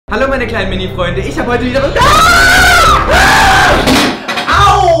Hallo meine kleinen Mini-Freunde, ich habe heute wieder was...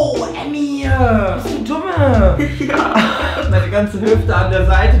 Au! Emmy! Bist du dumme? Ja. Meine ganze Hüfte an der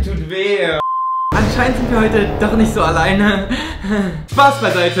Seite tut weh. Anscheinend sind wir heute doch nicht so alleine. Spaß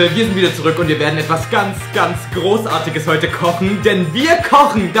beiseite, wir sind wieder zurück und wir werden etwas ganz, ganz Großartiges heute kochen. Denn wir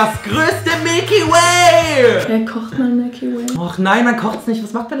kochen das größte Milky Way! Wer kocht man Milky Way? Och nein, man kocht's nicht.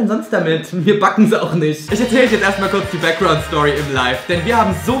 Was macht man denn sonst damit? Wir backen es auch nicht. Ich erzähle euch jetzt erstmal kurz die Background-Story im Live. Denn wir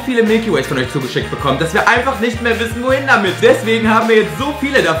haben so viele Milky Ways von euch zugeschickt bekommen, dass wir einfach nicht mehr wissen, wohin damit. Deswegen haben wir jetzt so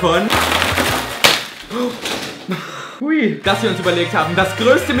viele davon, dass wir uns überlegt haben, das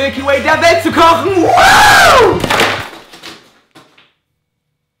größte Milky Way der Welt zu kochen. Wow!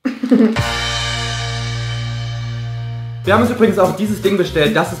 Wir haben uns übrigens auch dieses Ding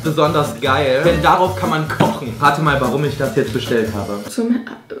bestellt, das ist besonders geil, denn darauf kann man kochen. Rate mal, warum ich das jetzt bestellt habe. Zum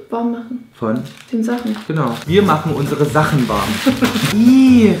warm machen. Von? Den Sachen. Genau. Wir machen unsere Sachen warm.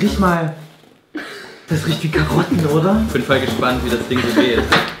 Ih, riech mal. Das riecht wie Karotten, oder? Ich bin voll gespannt, wie das Ding so geht.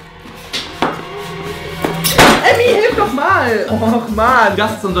 Emmy, hilf doch mal! Och man!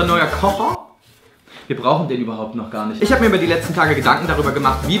 Das ist unser neuer Kocher. Wir brauchen den überhaupt noch gar nicht. Ich habe mir über die letzten Tage Gedanken darüber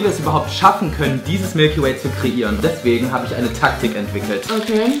gemacht, wie wir es überhaupt schaffen können, dieses Milky Way zu kreieren. Deswegen habe ich eine Taktik entwickelt.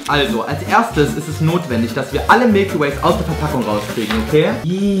 Okay. Also, als erstes ist es notwendig, dass wir alle Milky Ways aus der Verpackung rauskriegen, okay?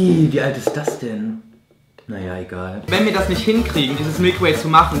 Ih, wie alt ist das denn? Naja, egal. Wenn wir das nicht hinkriegen, dieses Milky Way zu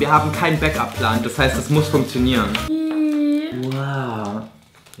machen, wir haben keinen Backup-Plan. Das heißt, es muss funktionieren. Wow.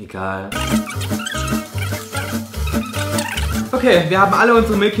 Egal. Okay, wir haben alle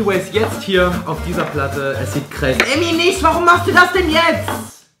unsere Milky Ways jetzt hier auf dieser Platte. Es sieht crazy. Emmy, nicht! Warum machst du das denn jetzt?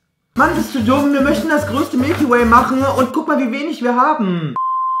 Mann, bist du dumm? Wir möchten das größte Milky Way machen und guck mal, wie wenig wir haben.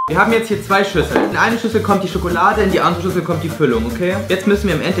 Wir haben jetzt hier zwei Schüsseln. In eine Schüssel kommt die Schokolade, in die andere Schüssel kommt die Füllung, okay? Jetzt müssen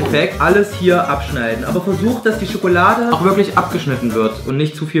wir im Endeffekt alles hier abschneiden. Aber versucht, dass die Schokolade auch wirklich abgeschnitten wird und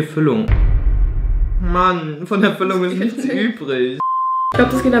nicht zu viel Füllung. Mann, von der Füllung ist nichts übrig. Ich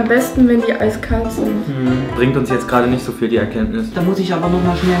glaube, das geht am besten, wenn die eiskalt sind. Bringt uns jetzt gerade nicht so viel, die Erkenntnis. Da muss ich aber noch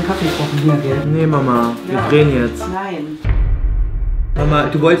mal schnell einen Kaffee kochen. Hier, gell? Nee, Mama, wir drehen jetzt. Nein. Mama,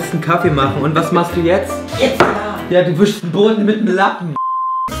 du wolltest einen Kaffee machen und was machst du jetzt? Jetzt ja. Ja, du wischst den Boden mit einem Lappen.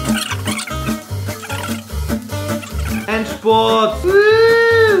 Endspurt.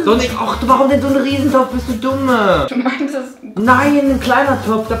 So nicht. Ach, warum denn so ein Riesentopf? Bist du dumme? Du meinst das? Nein, ein kleiner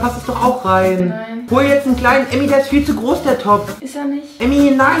Topf, da passt es doch auch rein. Nein. Hol jetzt einen kleinen. Emmy, der ist viel zu groß, der Topf. Ist er nicht?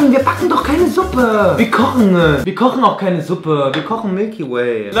 Emmy, nein, wir backen doch keine Suppe. Wir kochen. Wir kochen auch keine Suppe. Wir kochen Milky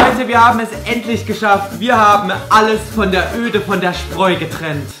Way. Leute, wir haben es endlich geschafft. Wir haben alles von der Öde, von der Spreu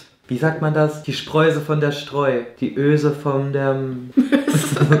getrennt. Wie sagt man das? Die Spreuse von der Streu. Die Öse von der...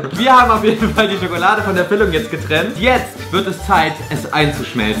 Wir haben auf jeden Fall die Schokolade von der Füllung jetzt getrennt. Jetzt wird es Zeit, es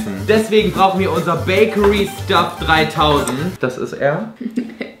einzuschmelzen. Deswegen brauchen wir unser Bakery Stuff 3000. Das ist er.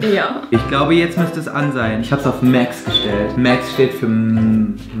 Ja. Ich glaube, jetzt müsste es an sein. Ich habe es auf Max gestellt. Max steht für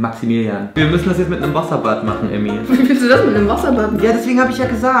Maximilian. Wir müssen das jetzt mit einem Wasserbad machen, Emmy. Wie willst du das mit einem Wasserbad machen? Ja, deswegen habe ich ja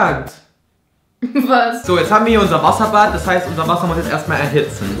gesagt. Was? So, jetzt haben wir hier unser Wasserbad. Das heißt, unser Wasser muss jetzt erstmal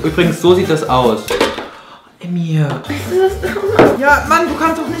erhitzen. Übrigens, so sieht das aus. Emmy. Ja, Mann, du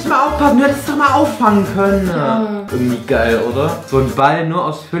kannst doch nicht mal aufpassen. Du hättest es doch mal auffangen können. Ja. Irgendwie geil, oder? So ein Ball nur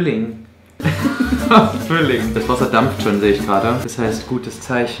aus Fülling. Fülling. Das Wasser dampft schon, sehe ich gerade. Das heißt, gutes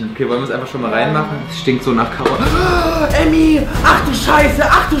Zeichen. Okay, wollen wir es einfach schon mal reinmachen? Es stinkt so nach Karotten. Oh, Emmy! Ach du Scheiße!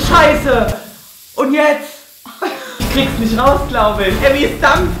 Ach du Scheiße! Und jetzt? Ich krieg's nicht raus, glaube ich. Emmy, es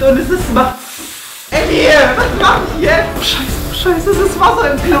dampft und es ist... Emmy, was mach ich jetzt? Oh, Scheiße, es ist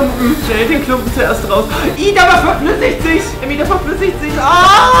Wasser im Klumpen. Stell den Klumpen zuerst raus. Ih, der verflüssigt sich. Emmy, der verflüssigt sich.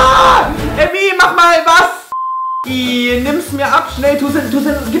 Ah! Emmy, mach mal was. Ih, nimm's mir ab, schnell,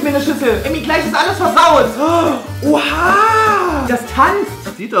 gib mir eine Schüssel. Emmy, gleich ist alles versaut. Oha! Das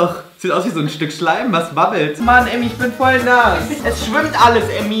tanzt. Sieht aus wie so ein Stück Schleim, was wabbelt. Mann, Emmy, ich bin voll nass. Es schwimmt alles,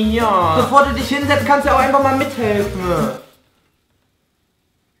 Emmy, hier. Bevor du dich hinsetzt, kannst du auch einfach mal mithelfen.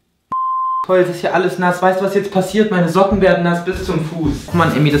 Toll, es ist hier alles nass. Weißt du, was jetzt passiert? Meine Socken werden nass bis zum Fuß.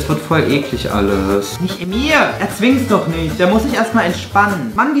 Mann, Emmy, das wird voll eklig alles. Nicht Emmy, erzwing's doch nicht. Der muss sich erstmal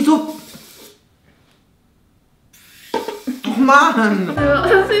entspannen. Mann, wieso? Oh Mann.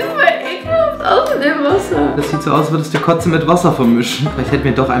 Das sieht voll ekelhaft aus mit dem Wasser. Das sieht so aus, als würdest du Kotze mit Wasser vermischen. Vielleicht hätten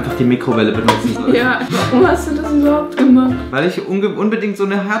wir doch einfach die Mikrowelle benutzen sollen. Ja, warum hast du das überhaupt gemacht? Weil ich unbedingt so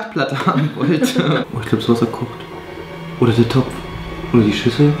eine Herdplatte haben wollte. Oh, ich glaube, das Wasser kocht. Oder der Topf. Oder die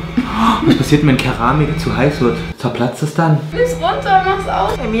Schüssel. Was passiert, wenn Keramik zu heiß wird? Zerplatzt es dann? Lies runter, mach's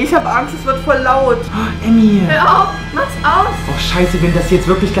aus. Emmy, ich hab Angst, es wird voll laut. Oh, Emmy. Hör auf, mach's aus. Oh, scheiße, wenn das jetzt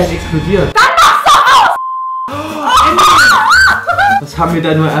wirklich gleich explodiert. Dann mach's doch aus! Oh, Emmy. Was haben wir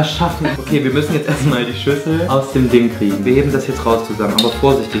da nur erschaffen? Okay, wir müssen jetzt erstmal die Schüssel aus dem Ding kriegen. Wir heben das jetzt raus zusammen, aber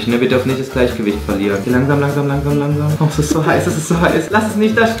vorsichtig, ne? Wir dürfen nicht das Gleichgewicht verlieren. Okay, langsam, langsam, langsam, langsam. Oh, es ist so heiß, es ist so heiß. Lass es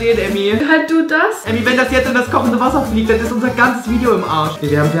nicht da stehen, Emmy. Halt du das? Emmy, wenn das jetzt in das kochende Wasser fliegt, dann ist unser ganzes Video im Arsch. Okay,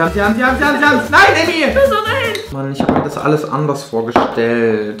 wir haben es. Nein, Emmy! Mann, ich habe mir das alles anders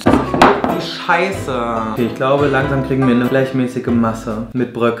vorgestellt. Das klingt wie Scheiße. Okay, ich glaube, langsam kriegen wir eine gleichmäßige Masse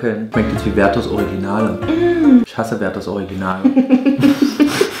mit Bröckeln. Schmeckt jetzt wie Werthers Originale. Ich hasse Werthers Originale.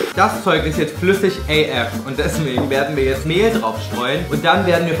 Das Zeug ist jetzt flüssig AF und deswegen werden wir jetzt Mehl drauf streuen und dann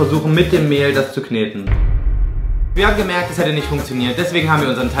werden wir versuchen, mit dem Mehl das zu kneten. Wir haben gemerkt, es hätte nicht funktioniert, deswegen haben wir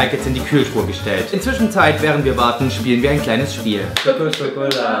unseren Teig jetzt in die Kühltruhe gestellt. In Zwischenzeit, während wir warten, spielen wir ein kleines Spiel. Schokolade,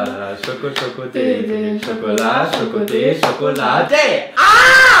 Schokolade, Schokolade, Schokolade, Schokolade.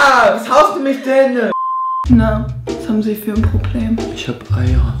 Ah! Was haust du mich denn? Na, was haben Sie für ein Problem? Ich hab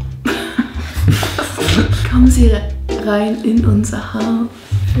Eier. Kommen Sie rein in unser Haus.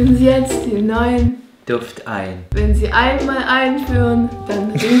 Führen Sie jetzt den neuen Duft ein. Wenn Sie einmal einführen,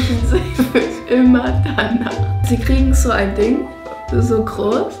 dann riechen Sie für immer danach. Sie kriegen so ein Ding, so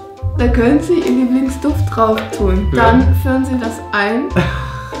groß, da können Sie Ihr Lieblingsduft drauf tun. Dann führen Sie das ein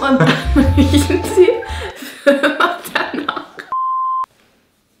und dann riechen Sie für immer danach.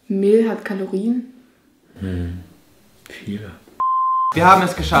 Mehl hat Kalorien? Viele. Wir haben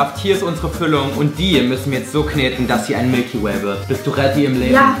es geschafft, hier ist unsere Füllung und die müssen wir jetzt so kneten, dass sie ein Milky Way wird. Bist du ready im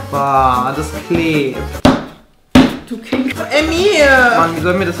Leben? Ja. Boah, das klebt. Du King. Emmy! Mann, wie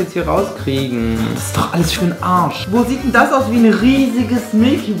sollen wir das jetzt hier rauskriegen? Das ist doch alles für den Arsch. Wo sieht denn das aus wie ein riesiges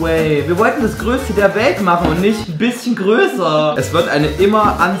Milky Way? Wir wollten das größte der Welt machen und nicht ein bisschen größer. Es wird eine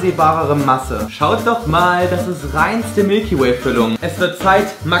immer ansehbarere Masse. Schaut doch mal, das ist reinste Milky Way Füllung. Es wird Zeit,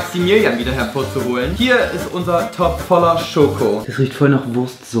 Maximilian wieder hervorzuholen. Hier ist unser Topf voller Schoko. Das riecht voll nach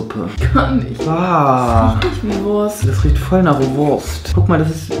Wurstsuppe. Gar nicht. Ah. Das riecht nicht wie Wurst. Das riecht voll nach Wurst. Guck mal, das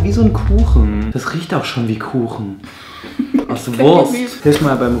ist wie so ein Kuchen. Das riecht auch schon wie Kuchen. Aus Wurst. Hilf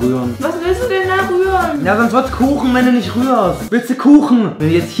mal beim Rühren. Was willst du denn da rühren? Ja, sonst wird's Kuchen, wenn du nicht rührst. Willst du Kuchen?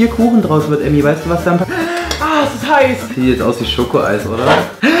 Wenn jetzt hier Kuchen draus wird, Emmy, weißt du, was dann passiert? Ah, es ist heiß. Sieht jetzt aus wie Schokoeis, oder?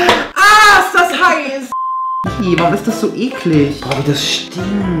 Ah, ist das heiß. Warum ist das so eklig? Boah, wie das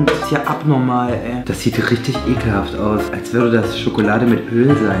stinkt. Das ist ja abnormal, ey. Das sieht richtig ekelhaft aus. Als würde das Schokolade mit Öl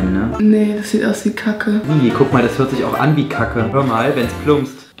sein, ne? Nee, das sieht aus wie Kacke. Ih, guck mal, das hört sich auch an wie Kacke. Hör mal, wenn's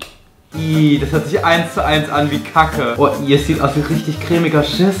plumpst. Ih, das hört sich 1:1 an wie Kacke. Oh, es sieht aus wie richtig cremiger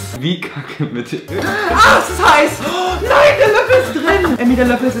Schiss. Wie Kacke mit Öl. Ah, es ist heiß. Oh, nein, der Löffel ist drin. Emmy, der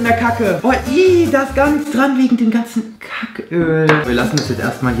Löffel ist in der Kacke. Oh, da ist gar nichts dran wegen dem ganzen Kacköl. Wir lassen das jetzt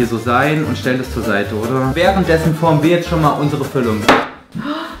erstmal hier so sein und stellen das zur Seite, oder? Währenddessen formen wir jetzt schon mal unsere Füllung.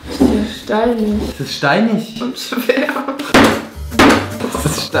 Das ist ja steinig. Ist es steinig? Und schwer. Das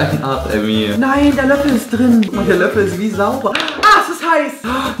ist steinhart, Emmy. Nein, der Löffel ist drin. Und der Löffel ist wie sauber. Ah, es ist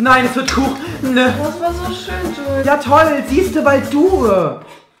heiß. Nein, es wird Kuchen. Ne. Das war so schön, Jules. Ja toll, siehst du, weil du.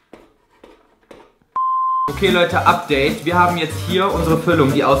 Okay Leute, Update. Wir haben jetzt hier unsere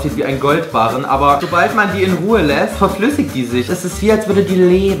Füllung, die aussieht wie ein Goldbarren, aber sobald man die in Ruhe lässt, verflüssigt die sich. Es ist wie, als würde die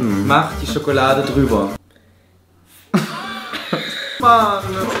leben. Mach die Schokolade drüber. Mann,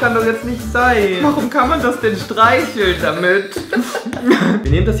 das kann doch jetzt nicht sein. Warum kann man das denn streicheln damit?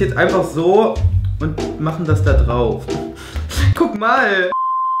 Wir nehmen das jetzt einfach so und machen das da drauf. Guck mal.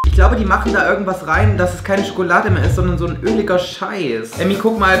 Ich glaube, die machen da irgendwas rein, dass es keine Schokolade mehr ist, sondern so ein öliger Scheiß. Emmy,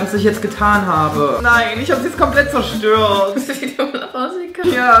 guck mal, was ich jetzt getan habe. Nein, ich habe sie jetzt komplett zerstört. Das sieht immer aus wie Kacke.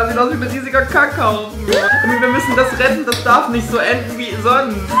 Ja, sieht aus wie ein riesiger Kackhaufen. Emmy, wir müssen das retten, das darf nicht so enden wie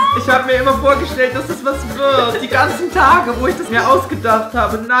sonst. Ich habe mir immer vorgestellt, dass das was wird. Die ganzen Tage, wo ich das mir ausgedacht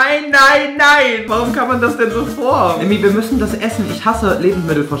habe. Nein, nein, nein. Warum kann man das denn so vor? Emmy, wir müssen das essen. Ich hasse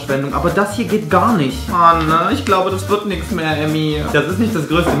Lebensmittelverschwendung, aber das hier geht gar nicht. Mann, ich glaube, das wird nichts mehr, Emmy. Das ist nicht das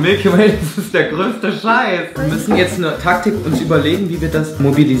größte Milky Way, das ist der größte Scheiß. Wir müssen jetzt eine Taktik uns überlegen, wie wir das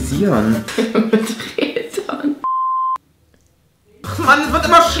mobilisieren. Mit Rädern. Ach Mann, es wird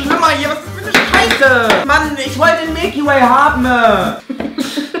immer schlimmer hier. Was ist das für eine Scheiße? Mann, ich wollte den Milky Way haben.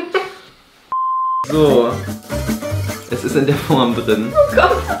 So. Es ist in der Form drin. Wo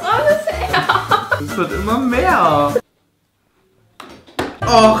kommt das alles her? Es wird immer mehr.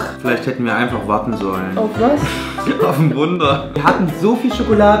 Och, vielleicht hätten wir einfach warten sollen. Auf was? Auf ein Wunder. Wir hatten so viel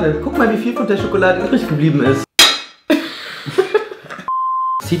Schokolade. Guck mal, wie viel von der Schokolade übrig geblieben ist.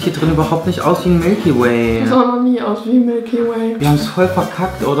 Sieht hier drin überhaupt nicht aus wie ein Milky Way. Das sah noch nie aus wie Milky Way. Wir haben es voll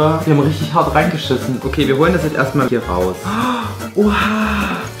verkackt, oder? Wir haben richtig hart reingeschissen. Okay, wir holen das jetzt erstmal hier raus.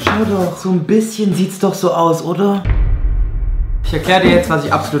 Oha, schau doch. So ein bisschen sieht's doch so aus, oder? Ich erkläre dir jetzt, was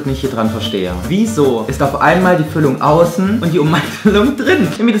ich absolut nicht hier dran verstehe. Wieso ist auf einmal die Füllung außen und die Ummantelung drin?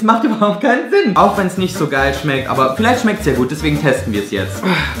 Irgendwie, das macht überhaupt keinen Sinn. Auch wenn es nicht so geil schmeckt, aber vielleicht schmeckt es ja gut, deswegen testen wir es jetzt.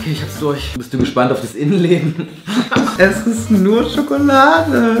 Okay, ich hab's durch. Bist du gespannt auf das Innenleben? Es ist nur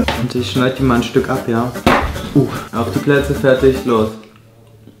Schokolade. Und ich schneide die mal ein Stück ab, ja. Auf die Plätze, fertig, los.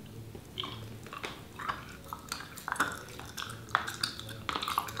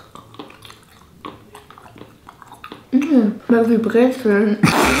 Schmeckt wie Brezeln.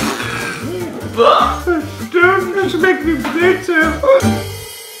 Stimmt, das schmeckt wie Brezel.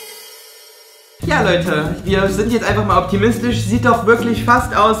 Ja Leute, wir sind jetzt einfach mal optimistisch. Sieht doch wirklich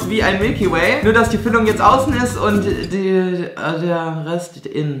fast aus wie ein Milky Way. Nur dass die Füllung jetzt außen ist und der Rest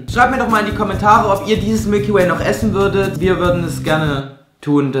innen. Schreibt mir doch mal in die Kommentare, ob ihr dieses Milky Way noch essen würdet. Wir würden es gerne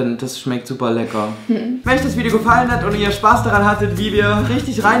tun, denn das schmeckt super lecker. Wenn euch das Video gefallen hat und ihr Spaß daran hattet, wie wir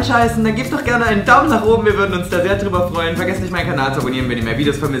richtig reinscheißen, dann gebt doch gerne einen Daumen nach oben. Wir würden uns da sehr drüber freuen. Vergesst nicht, meinen Kanal zu abonnieren, wenn ihr mehr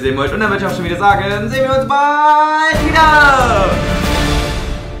Videos von mir sehen wollt. Und dann würde ich auch schon wieder sagen, sehen wir uns bald wieder.